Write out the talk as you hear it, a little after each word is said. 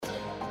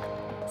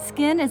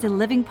Skin is a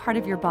living part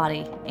of your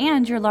body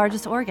and your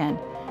largest organ.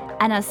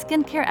 And as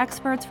skincare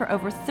experts for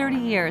over 30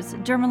 years,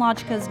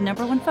 Dermalogica's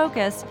 #1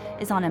 focus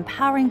is on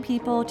empowering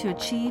people to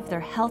achieve their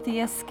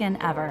healthiest skin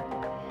ever.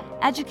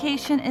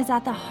 Education is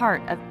at the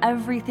heart of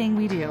everything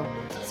we do,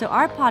 so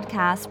our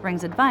podcast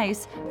brings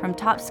advice from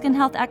top skin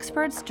health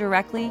experts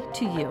directly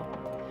to you.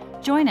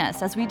 Join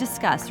us as we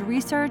discuss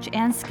research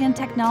and skin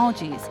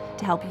technologies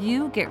to help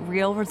you get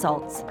real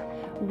results.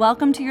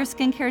 Welcome to your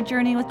skincare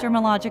journey with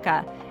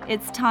Dermalogica.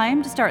 It's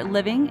time to start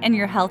living in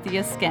your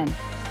healthiest skin.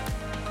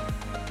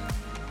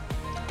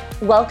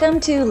 Welcome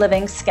to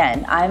Living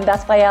Skin. I'm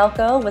Beth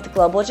Bialco with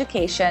Global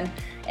Education,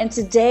 and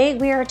today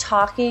we are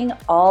talking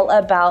all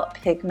about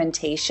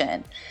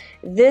pigmentation.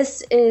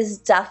 This is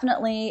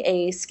definitely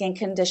a skin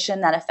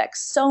condition that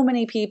affects so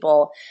many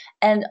people,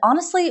 and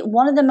honestly,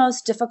 one of the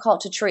most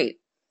difficult to treat.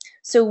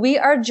 So we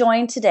are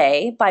joined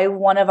today by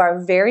one of our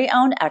very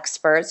own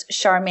experts,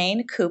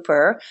 Charmaine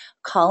Cooper,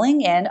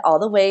 calling in all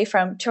the way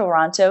from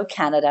Toronto,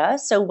 Canada.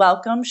 So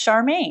welcome,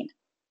 Charmaine.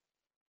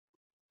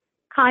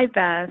 Hi,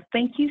 Beth.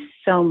 Thank you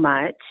so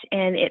much.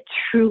 And it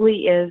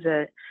truly is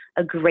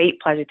a great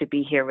pleasure to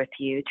be here with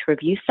you to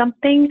review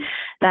something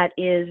that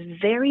is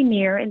very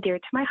near and dear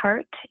to my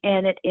heart,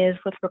 and it is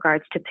with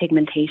regards to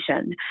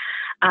pigmentation.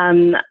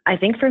 I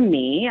think for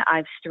me,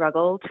 I've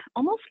struggled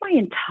almost my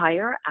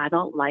entire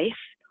adult life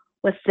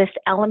with this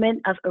element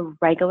of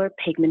irregular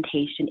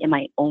pigmentation in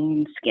my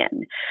own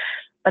skin.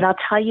 But I'll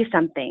tell you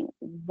something,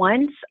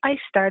 once I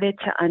started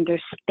to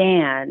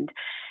understand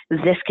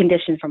this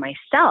condition for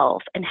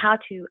myself and how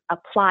to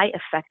apply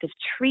effective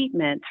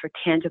treatments for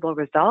tangible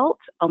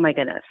results, oh my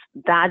goodness,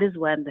 that is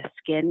when the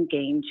skin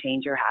game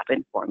changer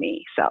happened for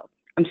me. So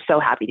I'm so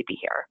happy to be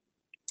here.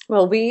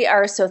 Well, we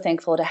are so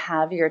thankful to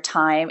have your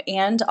time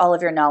and all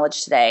of your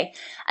knowledge today.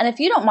 And if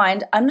you don't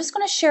mind, I'm just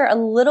going to share a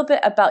little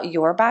bit about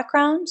your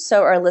background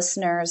so our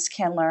listeners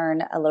can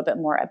learn a little bit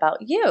more about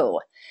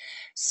you.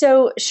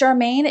 So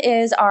Charmaine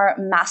is our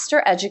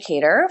master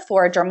educator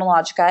for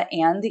Dermalogica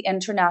and the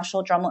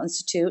International Dermal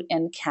Institute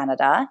in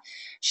Canada.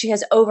 She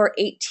has over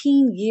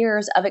 18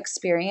 years of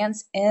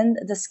experience in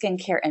the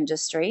skincare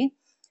industry.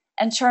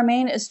 And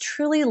Charmaine is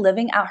truly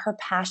living out her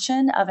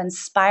passion of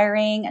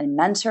inspiring and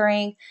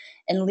mentoring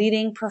and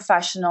leading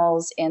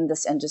professionals in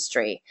this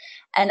industry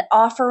and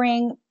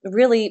offering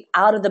really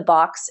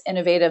out-of-the-box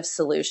innovative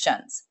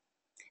solutions.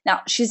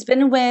 Now, she's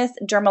been with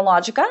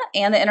Dermalogica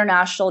and the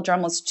International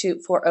Dermal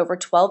Institute for over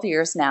 12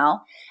 years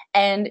now,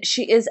 and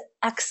she is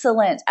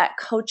excellent at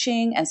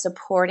coaching and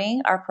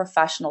supporting our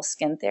professional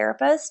skin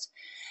therapists.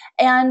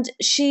 And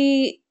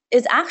she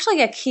is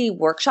actually a key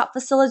workshop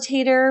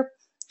facilitator.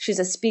 She's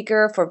a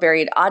speaker for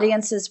varied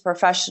audiences,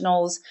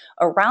 professionals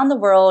around the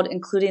world,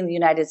 including the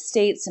United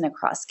States and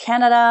across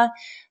Canada.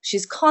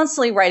 She's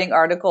constantly writing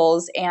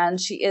articles,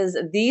 and she is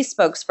the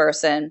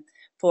spokesperson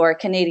for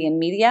Canadian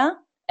media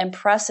and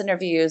press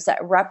interviews that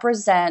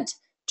represent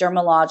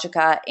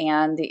Dermalogica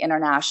and the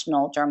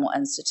International Dermal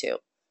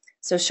Institute.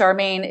 So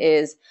Charmaine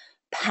is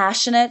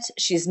passionate,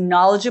 she's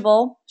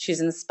knowledgeable,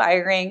 she's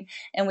inspiring,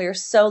 and we are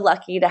so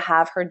lucky to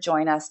have her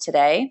join us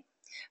today.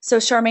 So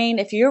Charmaine,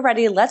 if you're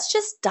ready, let's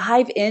just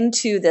dive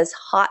into this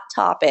hot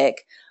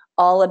topic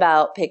all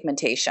about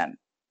pigmentation.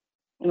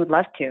 I would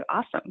love to.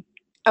 Awesome.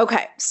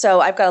 Okay,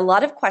 so I've got a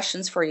lot of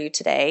questions for you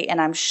today,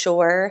 and I'm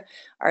sure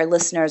our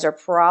listeners are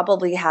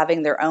probably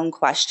having their own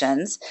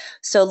questions.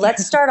 So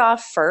let's start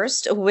off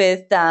first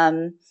with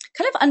kind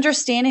of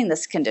understanding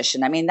this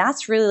condition. I mean,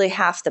 that's really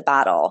half the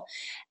battle.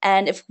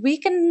 And if we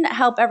can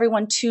help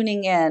everyone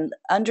tuning in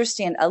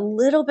understand a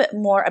little bit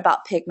more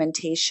about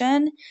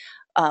pigmentation,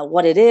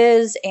 what it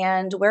is,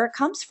 and where it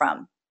comes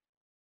from.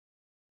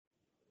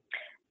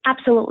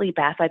 Absolutely,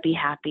 Beth. I'd be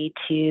happy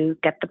to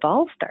get the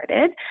ball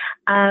started.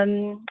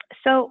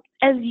 So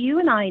as you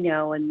and I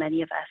know, and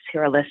many of us who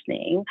are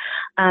listening,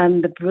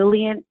 the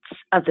brilliance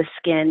of the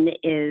skin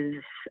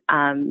is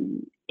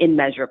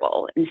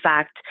immeasurable. In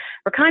fact,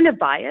 we're kind of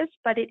biased,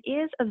 but it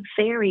is a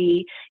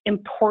very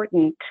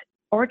important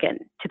organ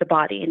to the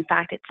body. In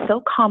fact, it's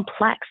so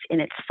complex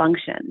in its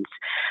functions.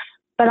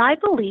 But I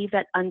believe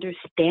that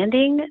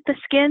understanding the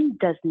skin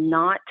does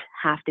not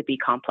have to be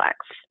complex.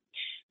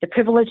 The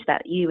privilege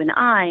that you and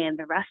I and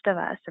the rest of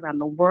us around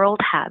the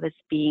world have as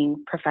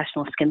being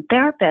professional skin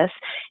therapists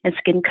and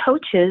skin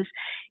coaches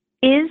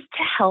is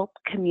to help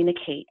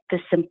communicate the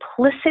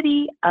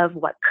simplicity of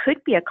what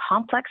could be a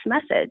complex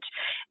message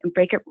and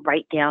break it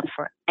right down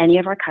for any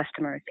of our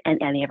customers and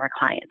any of our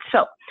clients.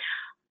 So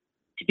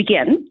to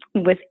begin,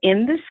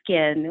 within the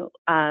skin,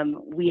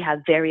 we have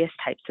various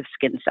types of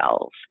skin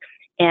cells.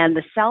 And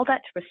the cell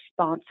that's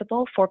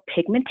responsible for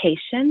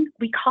pigmentation,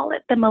 we call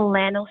it the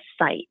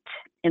melanocyte.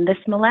 And this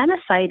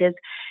melanocyte is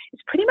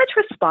pretty much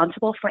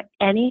responsible for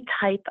any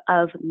type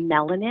of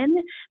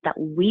melanin that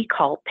we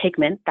call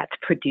pigment that's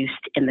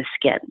produced in the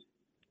skin.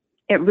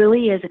 It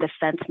really is a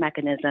defense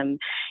mechanism,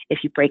 if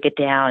you break it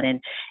down,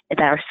 and that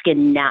our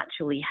skin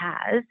naturally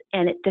has.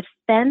 And it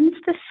defends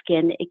the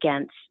skin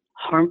against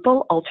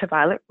harmful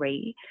ultraviolet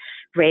ray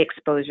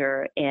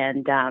exposure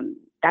and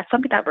That's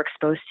something that we're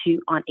exposed to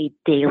on a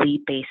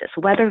daily basis.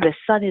 Whether the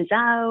sun is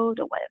out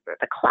or whether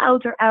the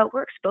clouds are out,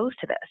 we're exposed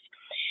to this.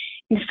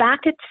 In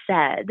fact, it's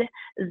said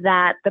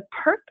that the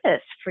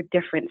purpose for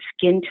different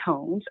skin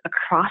tones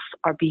across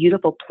our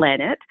beautiful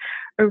planet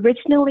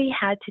originally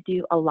had to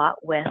do a lot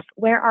with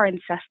where our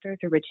ancestors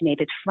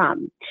originated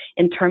from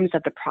in terms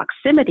of the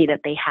proximity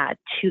that they had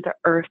to the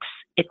Earth's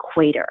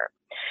equator,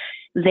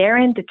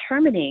 therein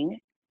determining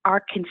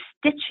our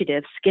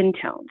constitutive skin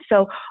tone.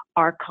 So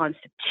our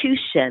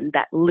constitution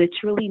that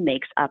literally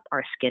makes up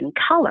our skin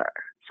color.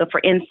 So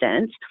for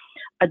instance,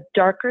 a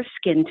darker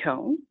skin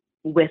tone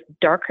with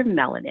darker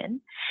melanin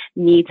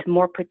needs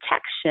more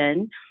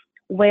protection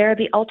where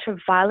the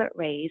ultraviolet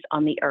rays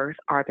on the earth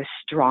are the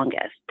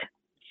strongest.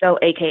 So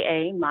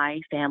AKA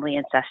my family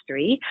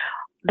ancestry,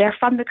 they're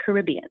from the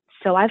Caribbean.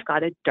 So I've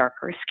got a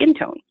darker skin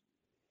tone.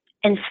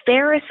 And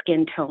fairer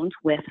skin tones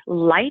with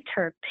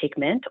lighter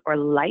pigment or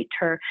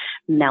lighter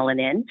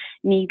melanin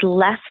need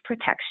less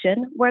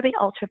protection where the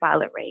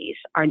ultraviolet rays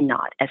are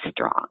not as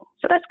strong.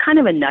 So that's kind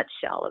of a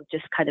nutshell of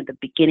just kind of the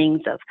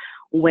beginnings of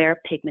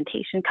where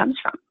pigmentation comes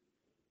from.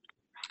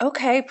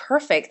 Okay,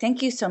 perfect.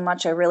 Thank you so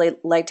much. I really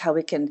liked how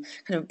we can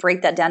kind of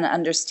break that down and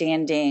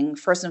understanding,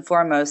 first and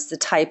foremost, the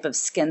type of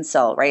skin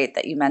cell, right,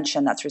 that you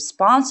mentioned that's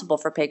responsible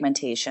for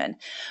pigmentation.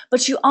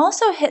 But you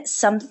also hit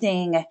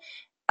something,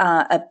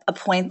 a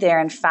point there.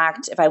 In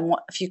fact,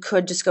 if you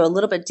could just go a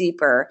little bit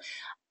deeper,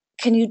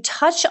 can you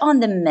touch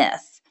on the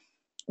myth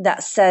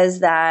that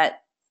says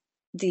that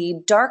the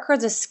darker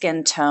the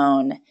skin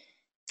tone,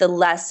 the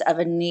less of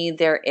a need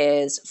there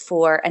is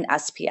for an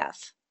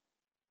SPF?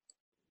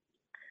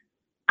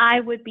 I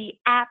would be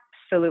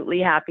absolutely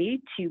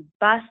happy to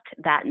bust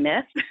that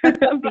myth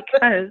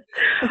because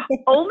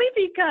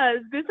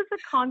this is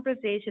a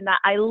conversation that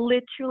I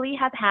literally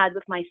have had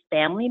with my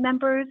family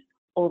members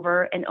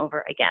over and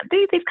over again.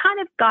 They've kind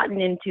of gotten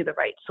into the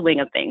right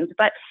swing of things,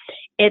 but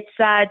it's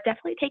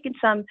definitely taken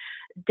some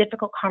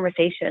difficult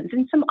conversations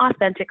and some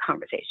authentic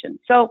conversations.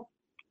 So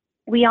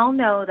we all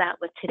know that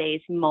with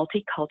today's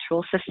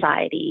multicultural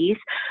societies,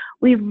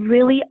 we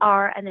really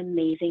are an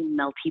amazing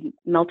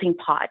melting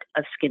pot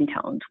of skin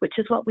tones, which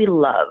is what we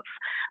love.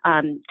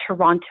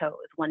 Toronto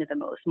is one of the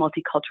most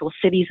multicultural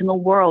cities in the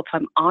world, so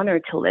I'm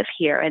honored to live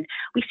here, and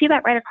we see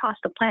that right across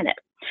the planet.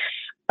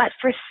 But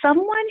for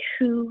someone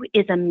who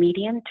is a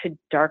medium to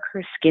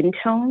darker skin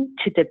tone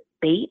to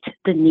debate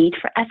the need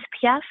for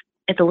SPF,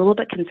 it's a little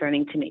bit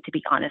concerning to me, to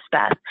be honest,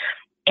 Beth,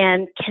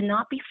 and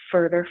cannot be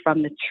further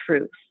from the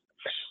truth.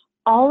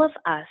 All of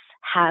us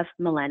have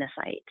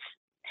melanocytes,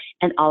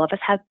 and all of us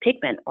have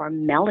pigment or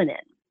melanin.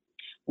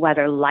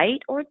 Whether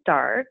light or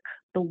dark,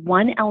 the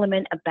one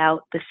element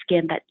about the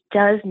skin that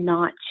does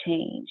not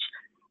change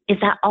is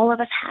that all of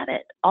us have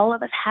it. All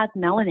of us have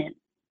melanin.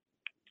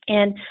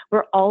 And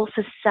we're all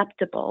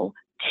susceptible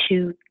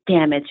to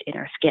damage in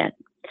our skin.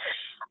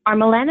 Our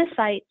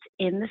melanocytes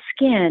in the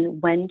skin,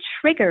 when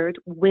triggered,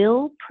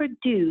 will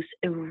produce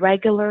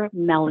irregular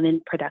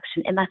melanin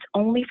production, and that's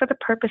only for the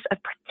purpose of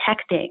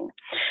protecting.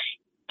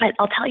 But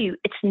I'll tell you,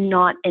 it's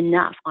not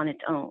enough on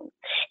its own.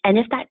 And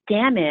if that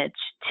damage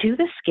to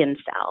the skin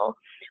cell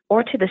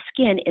or to the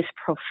skin is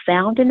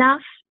profound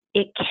enough,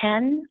 it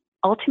can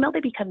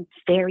ultimately become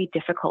very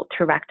difficult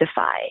to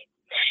rectify.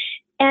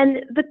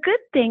 And the good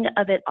thing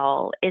of it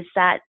all is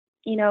that,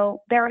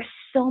 there are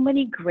so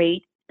many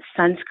great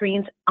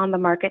sunscreens on the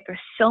market. There's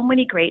so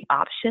many great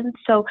options.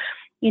 So,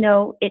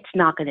 it's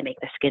not going to make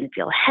the skin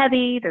feel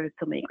heavy. There's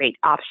so many great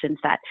options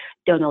that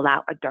don't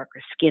allow a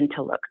darker skin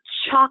to look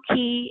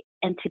chalky.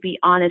 And to be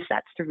honest,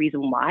 that's the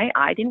reason why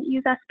I didn't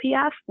use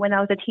SPF when I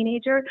was a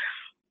teenager.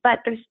 But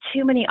there's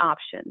too many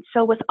options.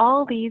 So with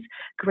all these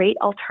great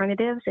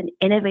alternatives and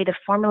innovative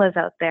formulas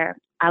out there,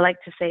 I like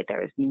to say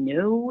there is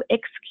no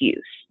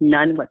excuse,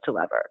 none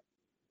whatsoever.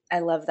 I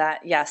love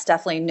that. Yes,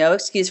 definitely no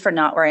excuse for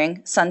not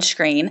wearing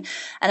sunscreen.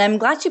 And I'm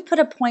glad you put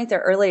a point there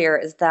earlier,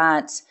 is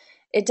that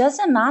it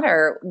doesn't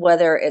matter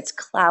whether it's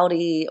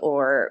cloudy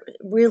or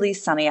really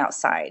sunny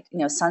outside.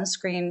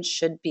 Sunscreen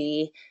should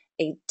be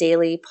a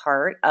daily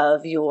part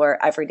of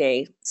your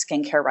everyday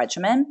skincare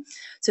regimen.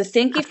 So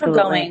thank you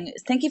Absolutely.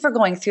 for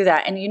going through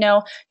that. And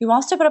you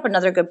also put up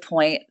another good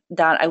point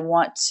that I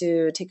want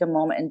to take a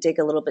moment and dig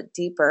a little bit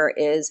deeper,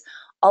 is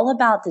all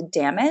about the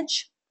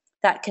damage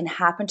that can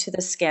happen to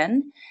the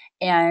skin,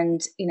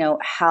 and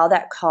how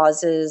that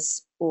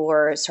causes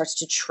or starts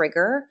to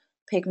trigger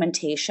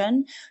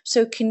pigmentation.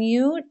 So can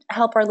you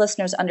help our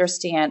listeners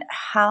understand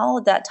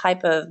how that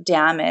type of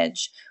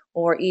damage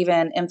or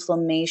even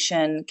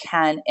inflammation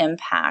can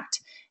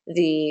impact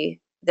the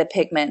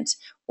pigment,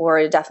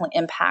 or definitely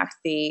impact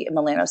the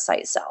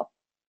melanocyte cell?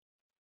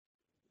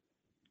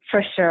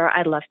 For sure,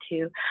 I'd love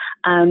to.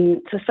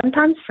 So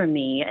sometimes for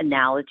me,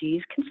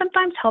 analogies can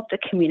sometimes help to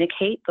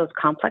communicate those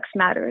complex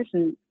matters.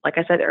 And like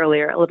I said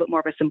earlier, a little bit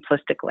more of a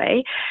simplistic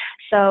way.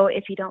 So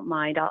if you don't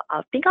mind,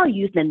 I'll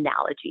use an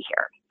analogy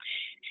here.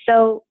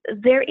 So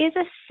there is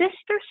a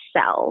sister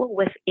cell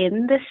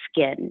within the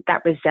skin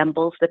that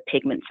resembles the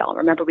pigment cell.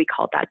 Remember, we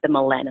called that the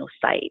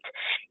melanocyte.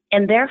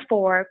 And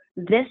therefore,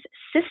 this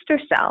sister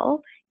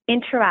cell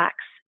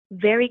interacts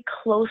very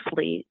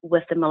closely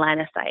with the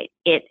melanocyte.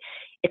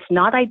 It's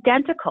not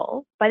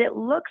identical, but it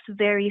looks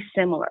very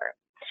similar.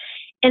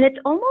 And it's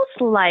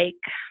almost like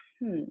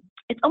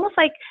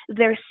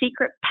their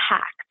secret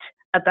pact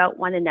about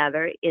one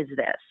another is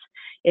this: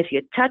 if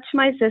you touch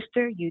my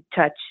sister, you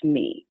touch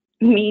me.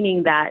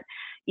 Meaning that,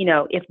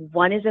 if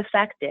one is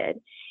affected,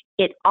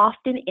 it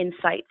often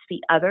incites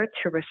the other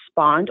to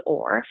respond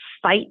or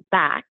fight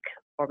back,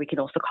 or we can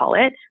also call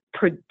it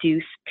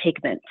produce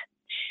pigment.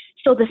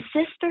 So the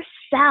sister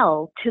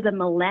cell to the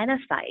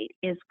melanocyte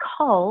is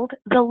called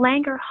the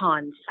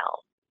Langerhans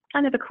cell.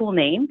 Kind of a cool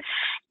name.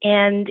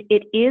 And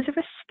it is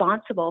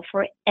responsible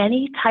for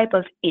any type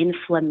of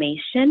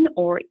inflammation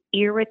or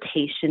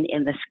irritation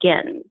in the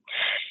skin.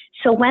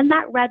 So when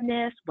that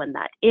redness, when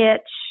that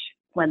itch,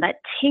 when that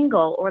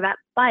tingle or that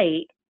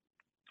bite,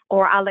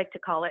 or I like to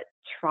call it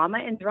trauma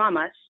and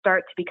drama,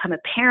 start to become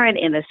apparent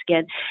in the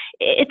skin,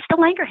 it's the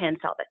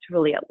Langerhans cell that's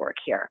really at work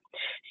here.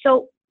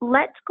 So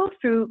let's go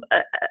through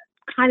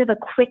kind of a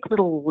quick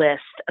little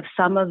list of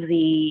some of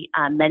the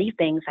many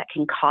things that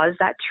can cause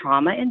that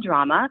trauma and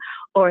drama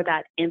or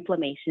that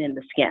inflammation in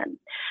the skin.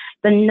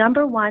 The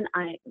number one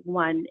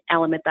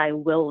element that I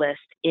will list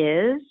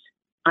is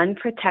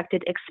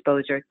unprotected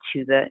exposure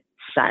to the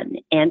sun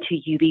and to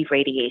UV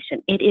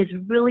radiation. It is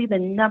really the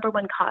number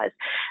one cause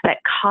that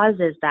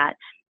causes that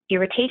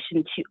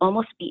irritation to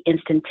almost be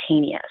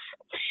instantaneous.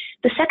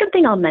 The second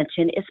thing I'll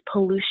mention is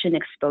pollution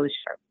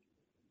exposure.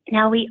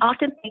 Now, we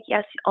often think,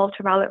 yes,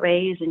 ultraviolet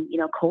rays and,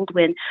 cold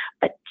wind,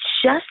 but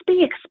just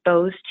being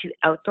exposed to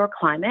outdoor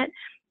climate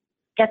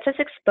gets us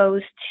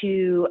exposed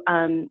to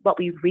what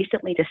we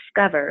recently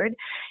discovered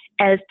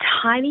as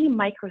tiny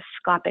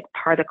microscopic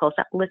particles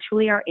that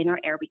literally are in our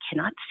air. We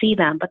cannot see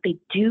them, but they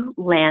do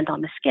land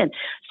on the skin.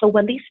 So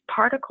when these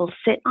particles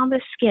sit on the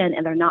skin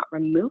and they're not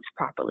removed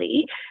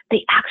properly,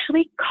 they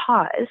actually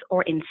cause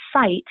or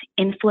incite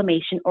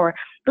inflammation or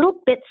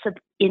little bits of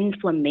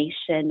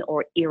inflammation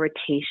or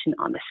irritation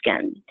on the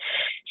skin.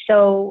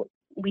 So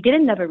we did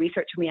another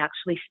research and we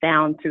actually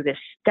found through this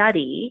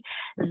study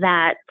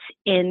that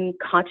in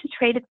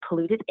concentrated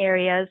polluted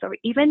areas or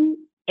even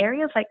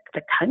areas like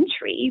the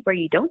country where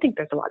you don't think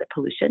there's a lot of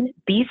pollution,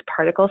 these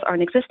particles are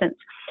in existence.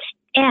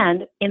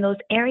 And in those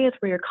areas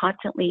where you're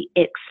constantly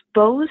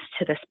exposed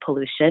to this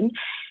pollution,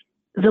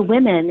 the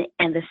women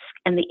and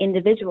the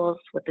individuals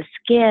with the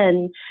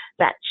skin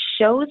that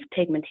shows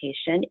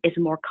pigmentation is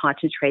more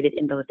concentrated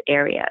in those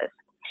areas.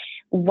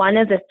 One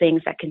of the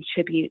things that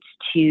contributes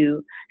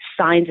to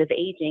signs of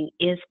aging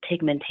is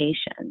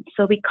pigmentation.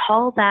 So we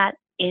call that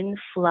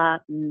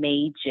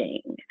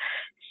inflammaging.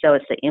 So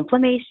it's the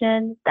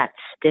inflammation that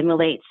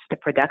stimulates the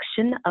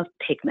production of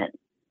pigment.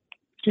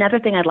 Another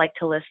thing I'd like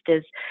to list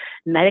is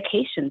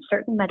medications.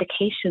 Certain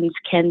medications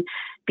can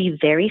be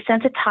very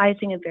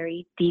sensitizing and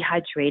very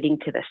dehydrating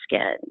to the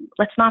skin.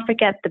 Let's not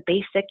forget the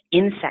basic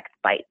insect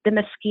bite, the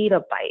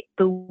mosquito bite,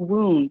 the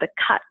wound, the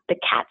cut, the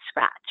cat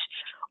scratch,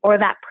 or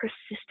that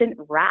persistent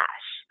rash.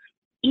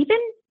 Even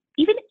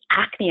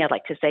acne, I'd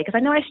like to say, because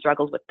I know I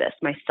struggled with this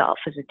myself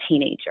as a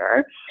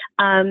teenager.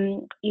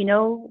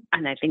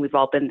 And I think we've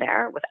all been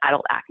there with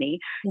adult acne,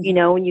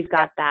 when you've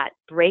got that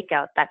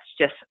breakout that's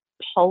just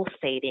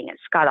pulsating,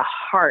 it's got a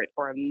heart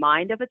or a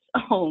mind of its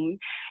own,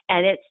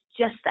 and it's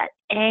just that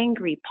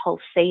angry,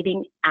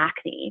 pulsating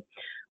acne.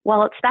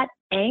 Well, it's that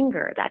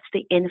anger that's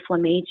the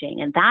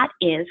inflammaging, and that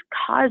is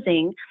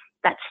causing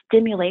that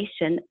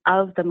stimulation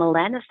of the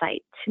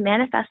melanocyte to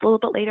manifest a little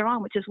bit later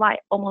on, which is why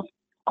almost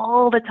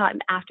all the time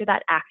after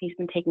that acne's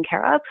been taken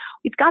care of,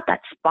 we've got that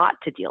spot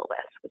to deal with,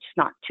 which is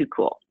not too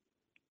cool.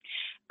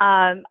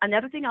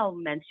 Another thing I'll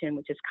mention,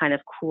 which is kind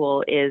of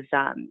cool, is,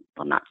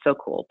 well, not so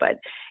cool, but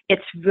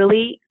it's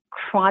really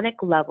chronic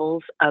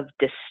levels of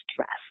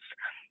distress.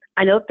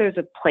 I know there's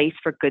a place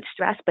for good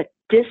stress, but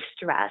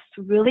distress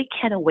really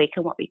can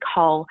awaken what we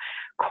call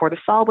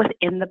cortisol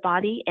within the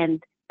body,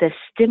 and the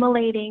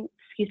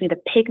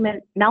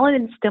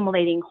melanin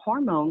stimulating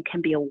hormone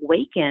can be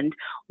awakened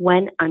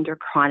when under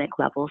chronic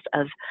levels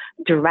of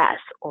duress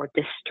or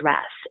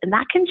distress. And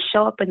that can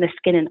show up in the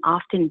skin and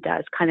often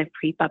does kind of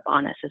creep up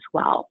on us as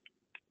well.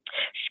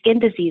 Skin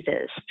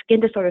diseases, skin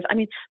disorders. I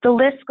mean, the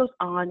list goes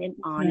on and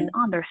on and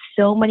on. There are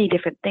so many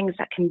different things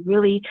that can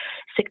really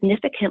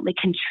significantly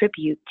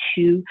contribute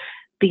to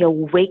the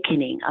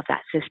awakening of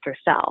that sister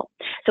cell.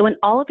 So in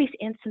all of these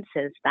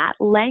instances, that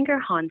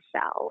Langerhans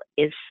cell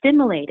is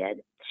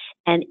stimulated,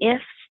 and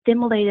if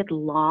stimulated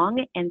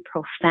long and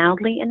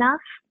profoundly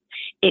enough,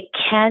 it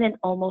can and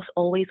almost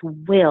always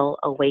will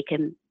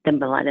awaken the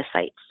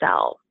melanocyte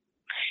cell.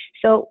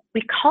 So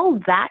we call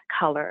that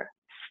color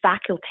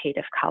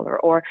facultative color,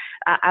 or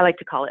I like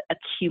to call it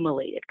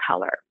accumulated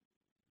color.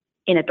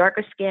 In a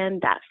darker skin,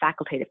 that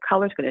facultative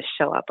color is going to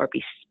show up or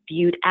be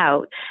spewed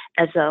out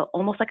as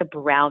almost like a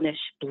brownish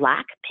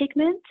black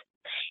pigment.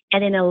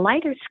 And in a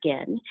lighter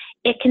skin,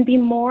 it can be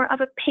more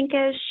of a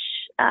pinkish,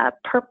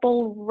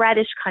 purple,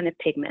 reddish kind of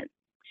pigment.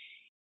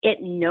 it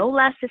no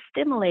less is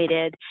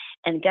stimulated,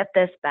 and get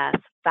this, Beth,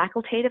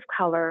 facultative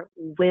color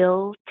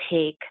will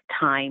take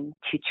time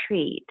to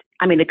treat.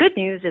 I mean, the good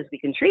news is we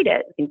can treat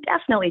it. We can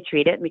definitely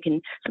treat it. We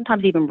can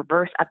sometimes even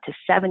reverse up to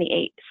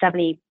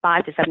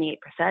 75 to 78%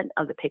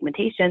 of the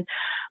pigmentation,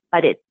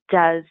 but it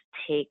does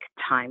take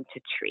time to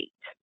treat.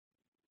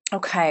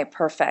 Okay,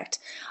 perfect.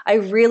 I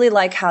really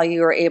like how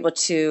you were able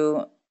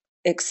to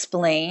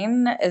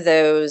explain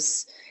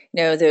those,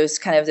 those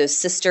kind of those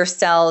sister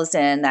cells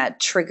and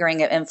that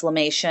triggering of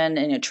inflammation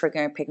and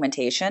triggering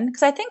pigmentation.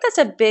 Because I think that's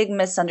a big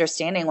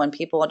misunderstanding when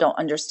people don't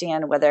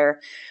understand why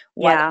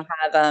Yeah.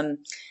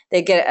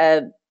 they get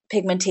a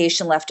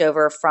pigmentation left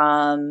over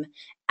from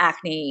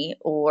acne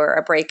or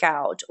a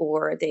breakout,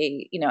 or an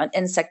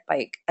insect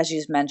bite, as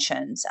you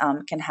mentioned,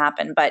 can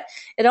happen. But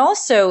it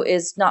also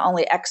is not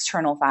only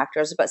external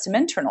factors, but some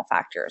internal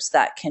factors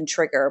that can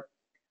trigger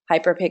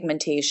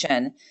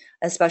hyperpigmentation,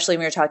 especially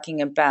when you're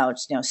talking about,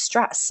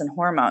 stress and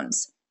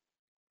hormones.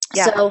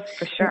 Yeah, So,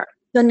 for sure.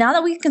 so now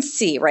that we can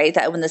see, right,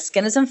 that when the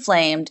skin is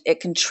inflamed, it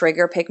can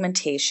trigger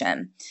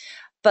pigmentation.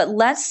 But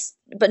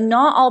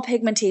not all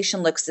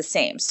pigmentation looks the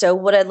same. So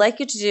what I'd like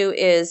you to do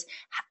is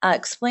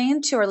explain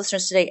to our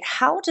listeners today,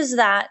 how does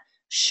that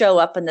show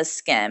up in the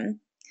skin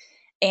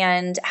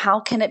and how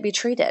can it be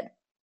treated?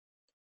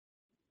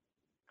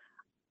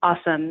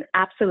 Awesome.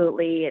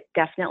 Absolutely. It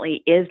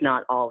definitely is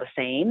not all the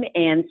same.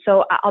 And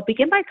so I'll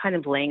begin by kind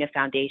of laying a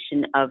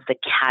foundation of the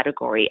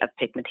category of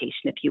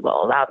pigmentation, if you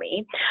will allow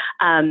me.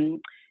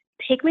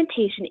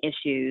 Pigmentation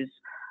issues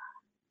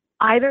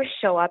either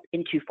show up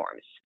in two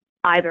forms.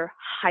 Either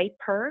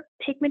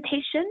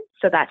hyperpigmentation,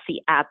 so that's the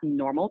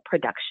abnormal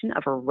production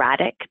of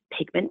erratic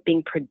pigment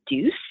being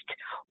produced,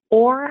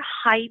 or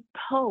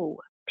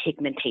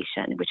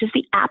hypopigmentation, which is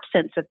the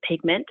absence of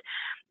pigment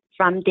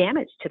from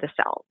damage to the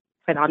cell,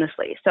 quite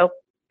honestly. So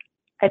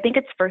I think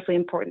it's firstly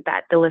important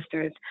that the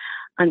listeners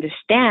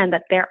understand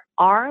that there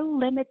are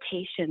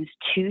limitations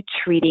to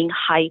treating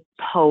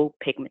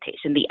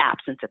hypopigmentation, the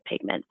absence of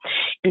pigment.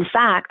 In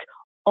fact,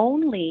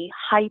 only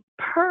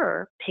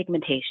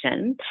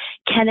hyperpigmentation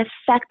can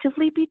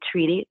effectively be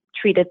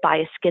treated by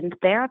a skin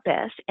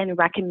therapist and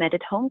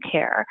recommended home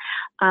care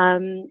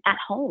at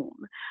home.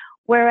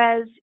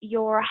 Whereas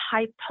your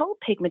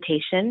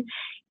hypopigmentation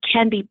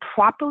can be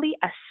properly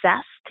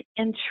assessed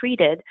and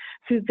treated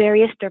through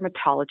various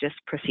dermatologist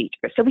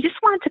procedures. So we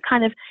just wanted to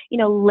kind of,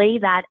 lay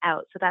that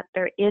out so that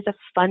there is a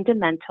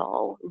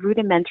fundamental,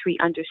 rudimentary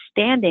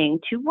understanding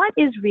to what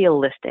is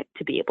realistic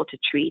to be able to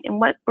treat and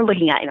what we're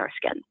looking at in our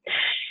skin.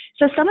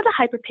 So some of the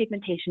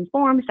hyperpigmentation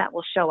forms that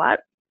will show up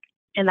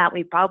and that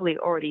we probably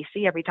already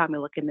see every time we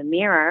look in the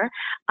mirror,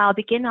 I'll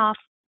begin off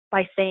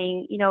by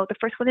saying, the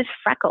first one is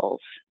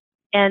freckles.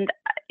 And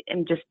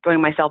I'm just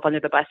throwing myself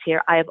under the bus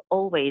here. I have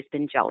always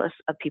been jealous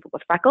of people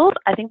with freckles.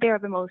 I think they are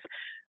the most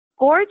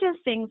gorgeous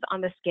things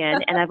on the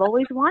skin, and I've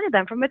always wanted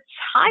them from a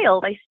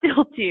child. I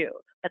still do,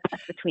 but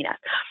that's between us.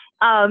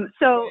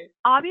 So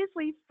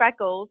obviously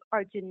freckles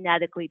are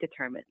genetically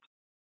determined,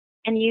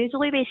 and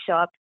usually they show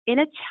up in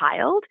a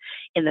child,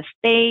 in the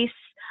face,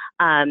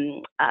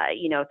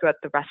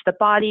 throughout the rest of the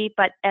body,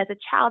 but as a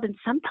child, and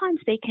sometimes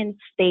they can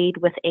fade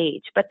with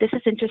age. But this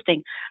is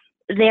interesting.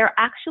 They're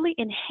actually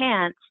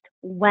enhanced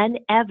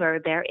whenever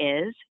there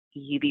is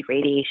UV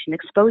radiation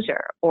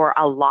exposure or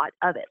a lot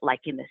of it,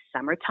 like in the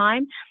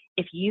summertime.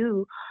 If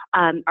you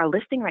are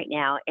listening right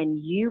now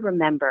and you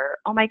remember,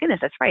 oh my goodness,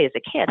 that's right, as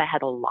a kid, I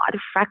had a lot of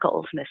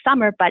freckles in the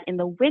summer, but in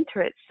the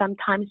winter it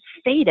sometimes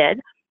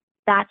faded.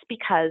 That's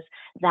because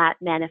that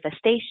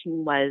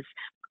manifestation was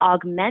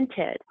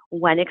augmented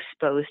when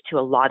exposed to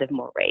a lot of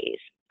more rays.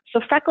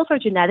 So freckles are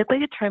genetically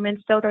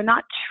determined, so they're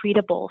not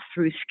treatable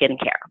through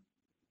skincare.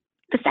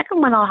 The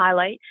second one I'll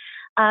highlight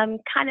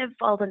kind of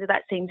falls under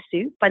that same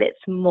soup, but it's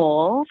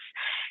moles.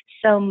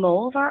 So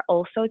moles are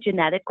also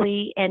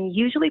genetically and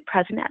usually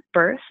present at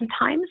birth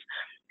sometimes.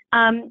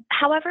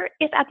 However,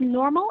 if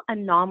abnormal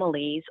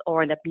anomalies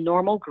or an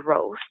abnormal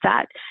growth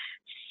that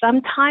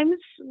sometimes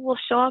will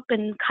show up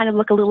and kind of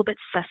look a little bit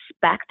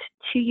suspect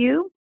to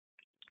you,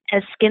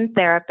 as skin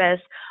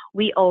therapists,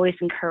 we always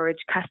encourage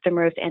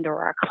customers and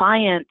or our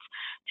clients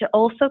to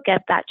also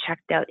get that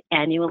checked out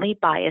annually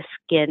by a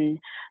skin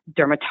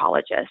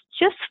dermatologist,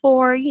 just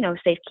for,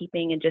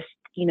 safekeeping and just,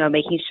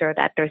 making sure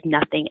that there's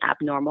nothing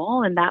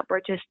abnormal and that we're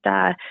just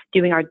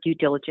doing our due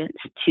diligence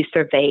to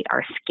survey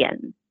our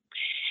skin.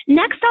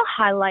 Next, I'll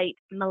highlight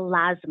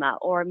melasma,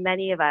 or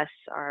many of us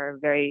are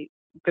very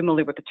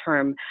familiar with the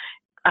term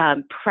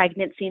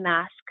pregnancy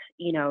mask,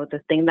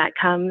 the thing that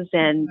comes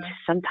and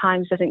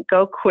sometimes doesn't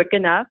go quick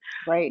enough.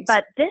 Right.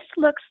 But this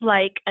looks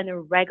like an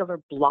irregular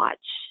blotch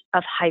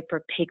of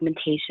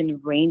hyperpigmentation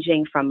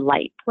ranging from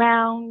light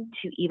brown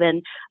to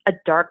even a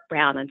dark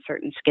brown on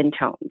certain skin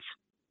tones.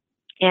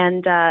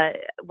 And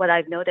what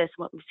I've noticed,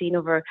 what we've seen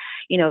over,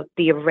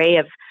 the array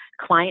of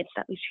clients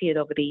that we've treated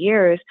over the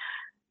years,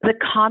 the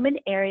common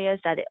areas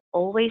that it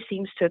always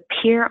seems to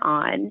appear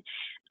on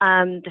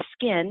the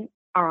skin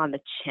are on the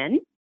chin,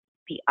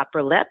 the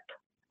upper lip,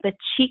 the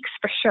cheeks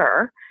for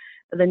sure,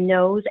 the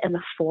nose, and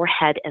the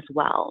forehead as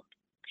well.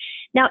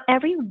 Now,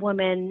 every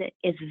woman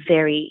is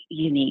very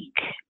unique.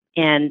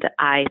 And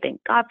I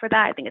thank God for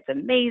that. I think it's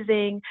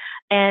amazing.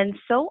 And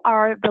so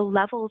are the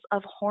levels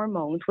of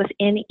hormones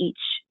within each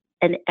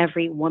and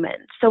every woman.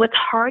 So it's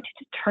hard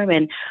to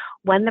determine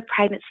when the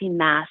pregnancy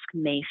mask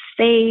may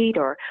fade,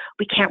 or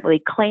we can't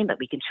really claim that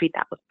we can treat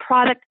that with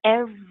product.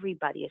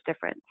 Everybody is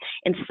different.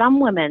 In some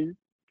women,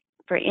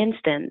 for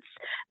instance,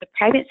 the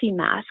pregnancy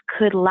mask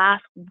could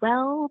last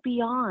well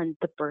beyond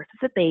the birth of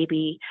the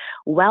baby,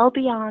 well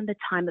beyond the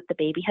time that the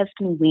baby has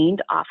been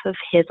weaned off of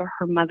his or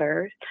her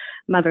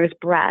mother's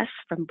breast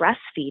from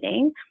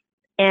breastfeeding.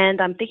 And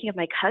I'm thinking of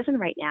my cousin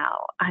right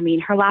now. I mean,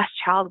 her last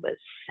child was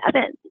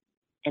 7,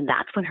 and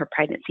that's when her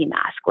pregnancy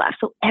mask left.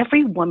 So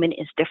every woman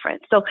is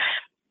different. So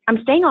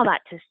I'm saying all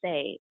that to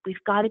say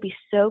we've got to be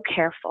so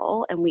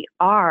careful, and we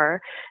are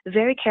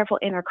very careful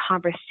in our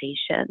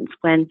conversations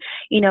when,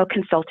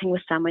 consulting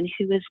with someone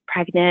who is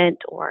pregnant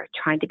or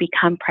trying to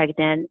become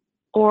pregnant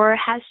or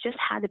has just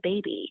had a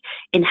baby,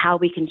 in how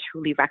we can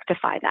truly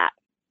rectify that.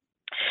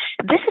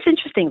 This is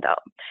interesting, though.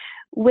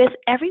 With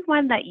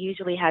everyone that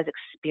usually has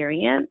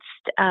experienced,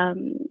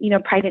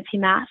 pregnancy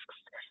masks,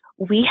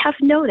 we have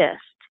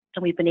noticed,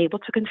 and we've been able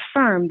to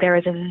confirm, there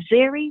is a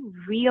very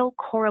real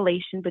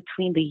correlation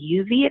between the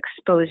UV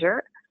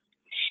exposure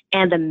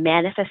and the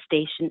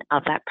manifestation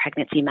of that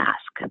pregnancy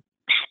mask. That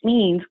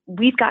means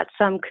we've got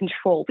some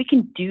control. We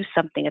can do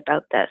something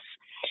about this,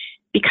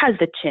 because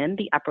the chin,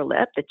 the upper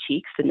lip, the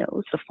cheeks, the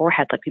nose, the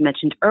forehead, like we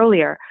mentioned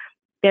earlier,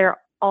 they're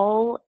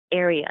all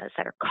areas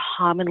that are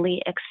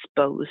commonly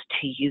exposed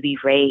to UV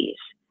rays.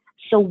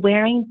 So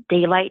wearing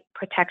daylight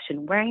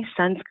protection, wearing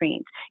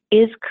sunscreens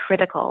is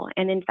critical.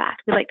 And in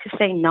fact, we like to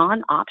say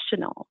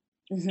non-optional.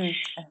 Mm-hmm.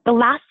 The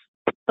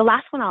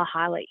last one I'll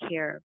highlight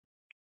here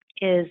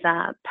is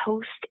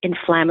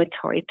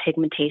post-inflammatory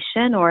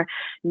pigmentation, or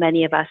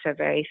many of us are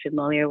very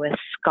familiar with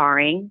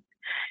scarring.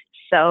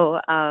 So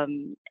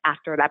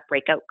after that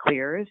breakout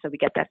clears, so we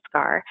get that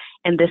scar.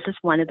 And this is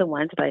one of the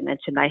ones that I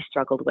mentioned I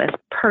struggled with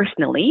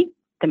personally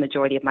the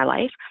majority of my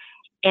life.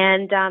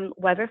 And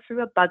whether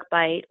through a bug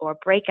bite or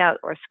breakout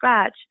or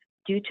scratch,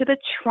 due to the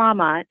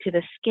trauma to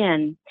the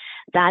skin,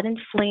 that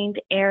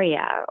inflamed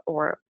area,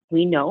 or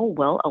we know,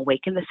 will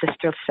awaken the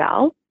sister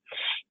cell.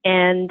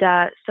 And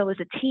so as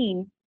a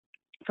teen,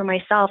 for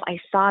myself, I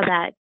saw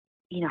that,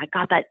 I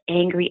got that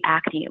angry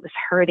acne. It was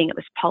hurting. It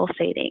was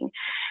pulsating.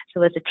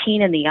 So as a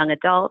teen and a young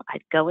adult,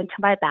 I'd go into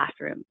my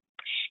bathroom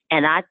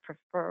and I'd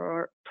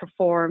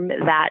perform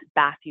that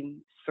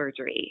bathroom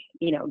surgery,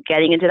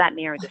 getting into that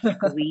mirror, just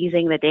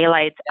squeezing the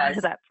daylights out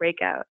of that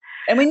breakout.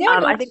 And we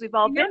know, I think we've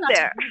all been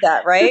there. Do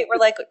that, right? We're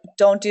like,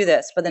 don't do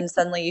this, but then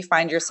suddenly you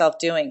find yourself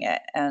doing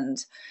it,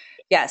 and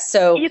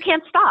so you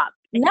can't stop.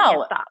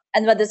 No,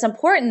 and what is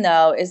important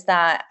though is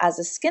that as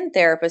a skin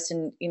therapist,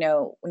 and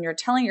when you're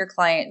telling your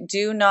client,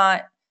 do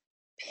not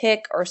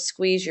pick or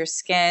squeeze your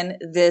skin.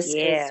 This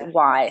is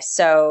why.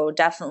 So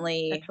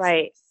definitely, that's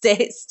right.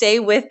 Stay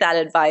with that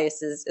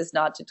advice is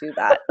not to do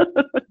that.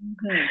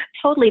 Mm-hmm.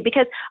 Totally,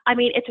 because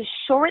it's a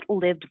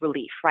short-lived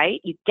relief,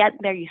 right? You get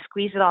there, you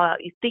squeeze it all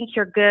out, you think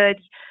you're good,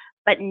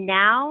 but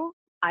now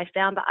I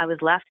found that I was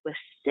left with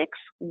 6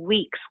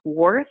 weeks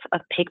worth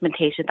of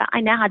pigmentation that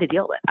I now had to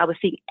deal with. I was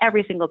seeing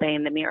every single day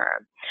in the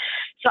mirror.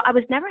 So I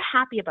was never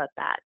happy about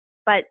that,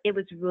 but it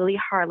was really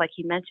hard, like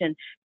you mentioned,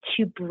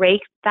 to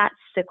break that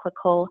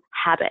cyclical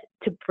habit,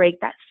 to break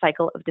that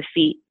cycle of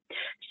defeat.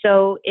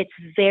 So it's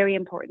very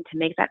important to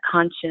make that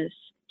conscious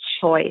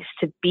choice,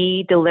 to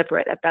be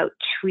deliberate about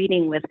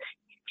treating with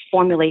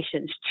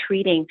formulations,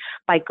 treating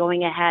by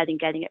going ahead and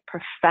getting it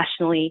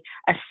professionally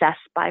assessed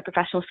by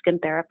professional skin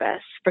therapists,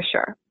 for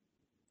sure.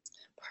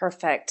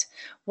 Perfect.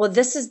 Well,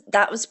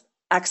 that was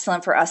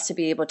excellent for us to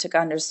be able to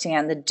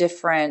understand the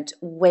different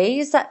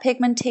ways that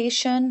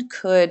pigmentation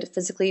could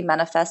physically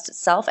manifest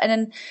itself.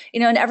 And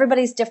and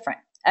everybody's different.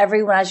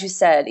 Everyone, as you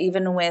said,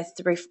 even with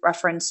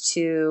reference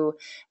to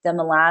the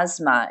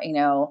melasma,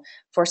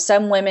 for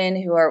some women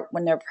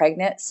when they're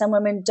pregnant, some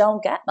women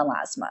don't get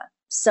melasma.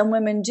 Some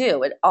women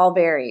do. It all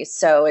varies.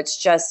 So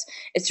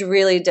it's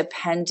really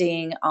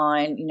depending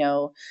on,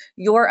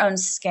 your own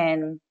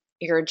skin,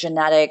 your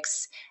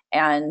genetics,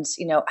 and,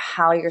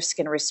 how your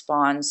skin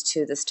responds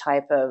to this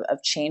type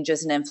of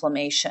changes and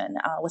inflammation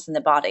within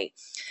the body.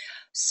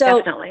 So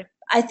definitely.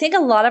 I think a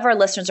lot of our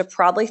listeners are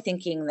probably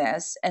thinking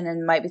this, and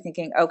then might be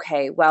thinking,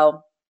 okay,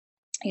 well,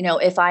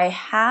 if I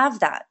have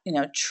that,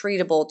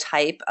 treatable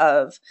type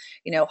of,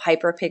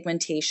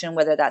 hyperpigmentation,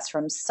 whether that's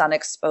from sun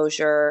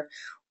exposure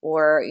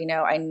or,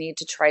 I need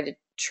to try to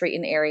treat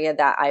an area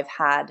that I've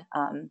had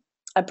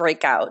a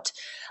breakout.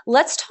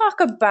 Let's talk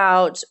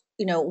about,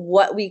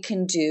 what we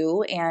can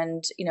do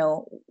and,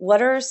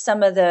 what are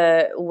some of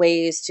the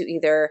ways to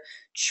either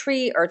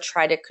treat or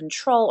try to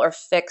control or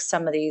fix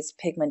some of these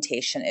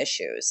pigmentation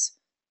issues?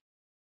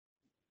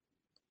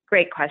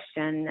 Great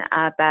question,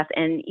 Beth.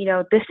 And,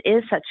 this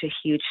is such a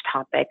huge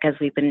topic as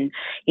we've been,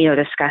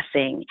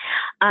 discussing.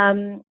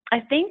 I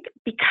think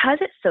because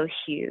it's so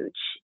huge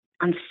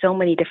on so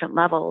many different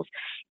levels,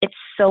 it's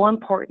so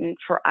important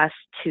for us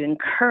to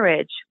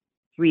encourage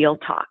real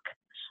talk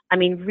I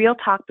mean, real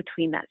talk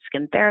between that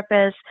skin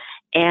therapist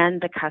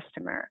and the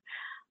customer.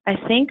 I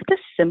think the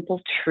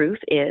simple truth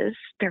is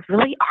there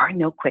really are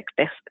no quick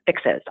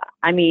fixes.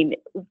 I mean,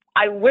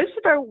 I wish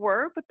there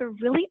were, but there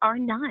really are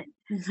none.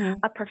 Mm-hmm.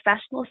 A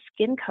professional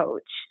skin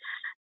coach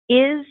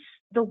is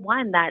the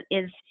one that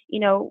is,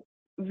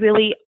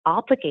 really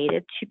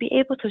obligated to be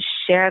able to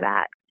share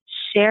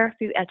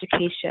through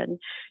education,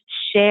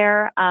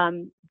 share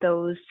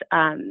those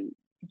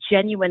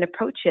genuine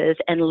approaches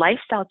and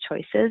lifestyle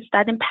choices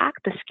that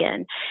impact the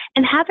skin,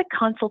 and have a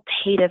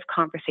consultative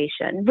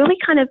conversation. Really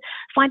kind of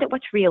find out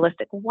what's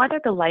realistic. What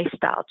are the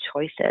lifestyle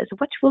choices?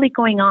 What's really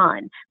going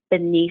on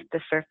beneath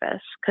the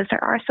surface? Because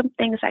there are some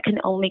things that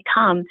can only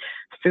come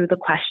through the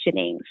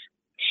questionings.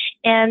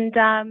 And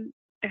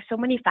there's so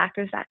many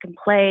factors that can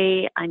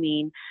play. I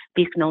mean,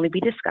 these can only be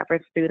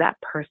discovered through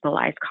that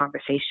personalized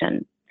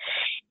conversation.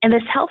 And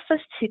this helps us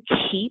to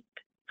keep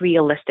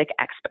realistic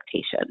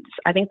expectations.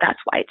 I think that's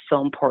why it's so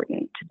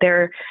important.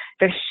 There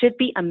should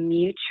be a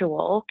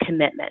mutual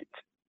commitment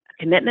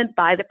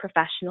by the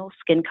professional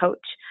skin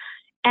coach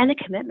and a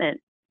commitment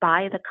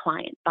by the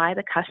client, by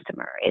the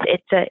customer.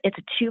 It's a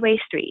two-way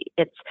street.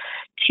 It's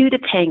two to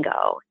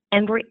tango,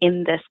 and we're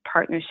in this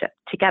partnership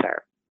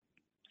together.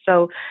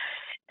 So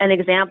an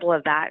example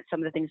of that, some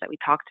of the things that we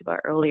talked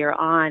about earlier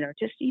on, are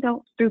just,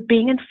 through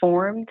being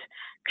informed,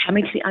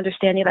 coming to the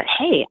understanding that,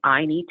 hey,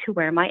 I need to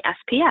wear my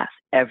SPF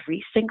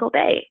every single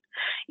day.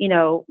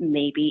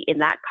 Maybe in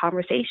that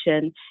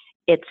conversation,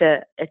 it's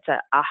a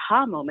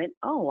aha moment.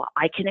 Oh,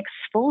 I can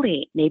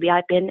exfoliate. Maybe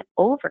I've been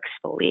over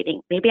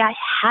exfoliating. Maybe I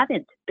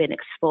haven't been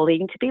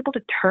exfoliating, to be able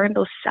to turn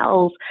those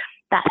cells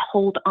that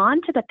hold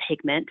on to the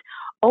pigment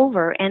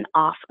over and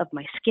off of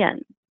my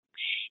skin.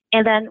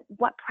 And then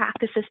what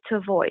practices to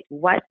avoid,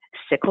 what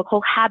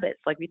cyclical habits,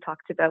 like we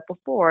talked about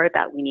before,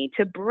 that we need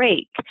to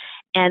break.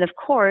 And of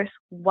course,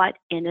 what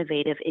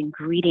innovative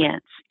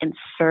ingredients and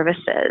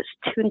services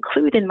to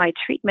include in my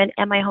treatment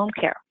and my home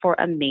care for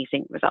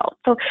amazing results.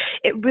 So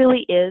it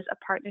really is a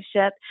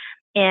partnership,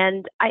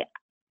 and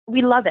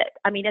we love it.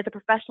 I mean, as a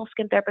professional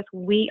skin therapist,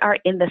 we are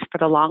in this for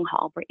the long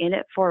haul. We're in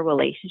it for a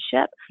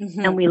relationship,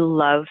 and we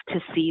love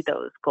to see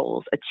those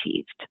goals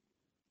achieved.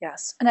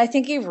 Yes. And I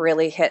think you've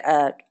really hit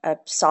a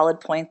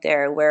solid point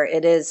there, where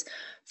it is,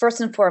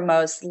 first and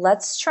foremost,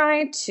 let's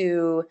try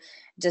to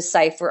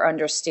decipher,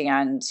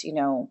 understand,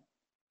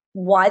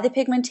 why the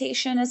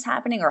pigmentation is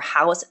happening, or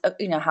how it's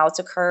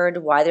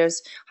occurred, why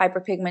there's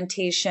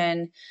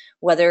hyperpigmentation,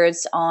 whether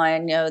it's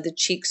on, the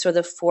cheeks or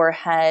the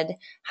forehead,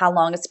 how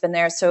long it's been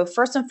there. So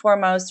first and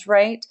foremost,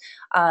 right,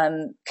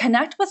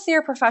 connect with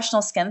your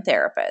professional skin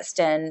therapist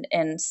and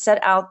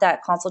set out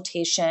that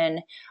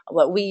consultation.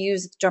 What we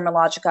use at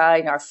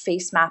Dermalogica, our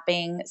face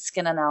mapping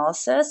skin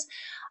analysis.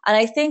 And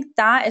I think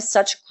that is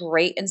such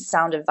great and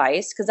sound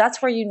advice, because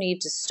that's where you need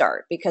to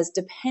start, because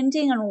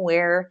depending on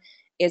where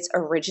it's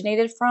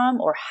originated from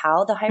or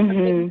how the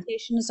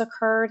hyperpigmentation has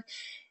occurred,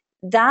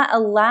 that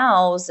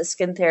allows a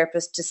skin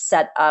therapist to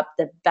set up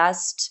the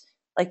best,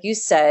 like you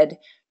said,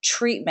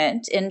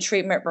 treatment in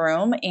treatment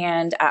room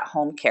and at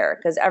home care,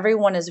 because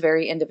everyone is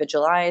very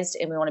individualized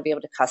and we want to be able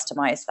to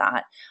customize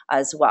that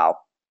as well.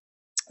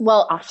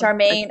 Well, awesome.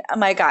 Charmaine, oh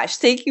my gosh,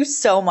 thank you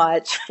so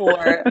much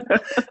for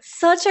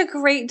such a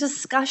great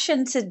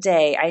discussion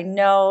today. I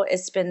know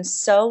it's been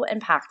so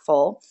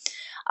impactful.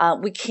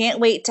 We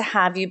can't wait to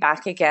have you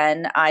back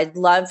again. I'd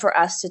love for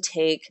us to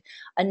take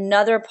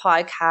another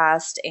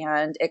podcast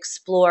and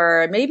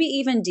explore maybe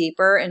even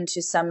deeper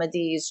into some of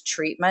these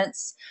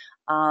treatments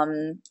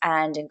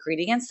and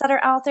ingredients that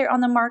are out there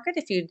on the market,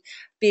 if you'd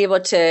be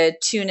able to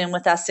tune in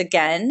with us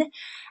again.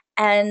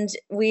 And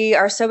we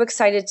are so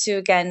excited to,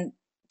 again,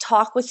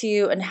 talk with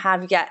you and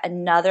have yet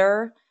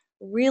another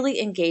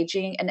really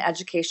engaging and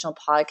educational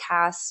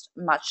podcast,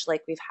 much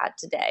like we've had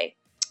today.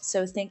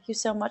 So thank you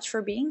so much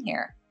for being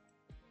here.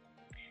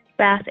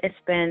 Beth, it's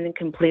been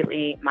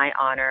completely my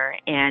honor,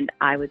 and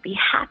I would be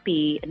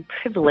happy and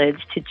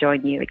privileged to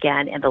join you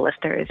again and the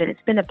listeners. And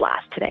it's been a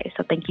blast today.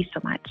 So thank you so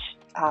much.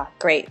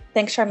 Great.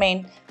 Thanks,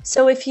 Charmaine.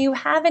 So if you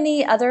have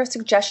any other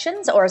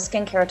suggestions or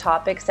skincare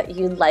topics that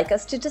you'd like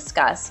us to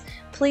discuss,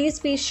 please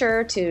be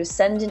sure to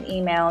send an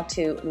email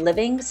to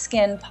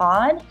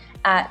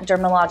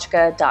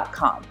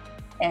livingskinpod@dermalogica.com.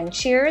 And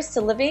cheers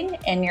to living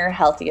in your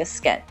healthiest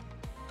skin.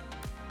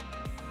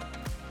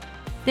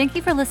 Thank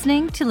you for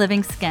listening to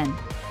Living Skin.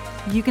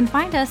 You can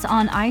find us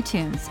on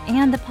iTunes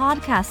and the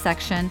podcast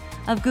section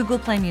of Google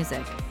Play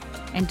Music.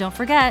 And don't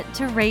forget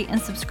to rate and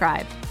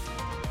subscribe.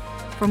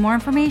 For more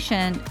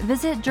information,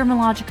 visit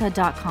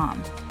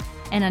dermalogica.com.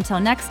 And until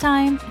next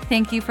time,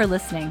 thank you for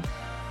listening.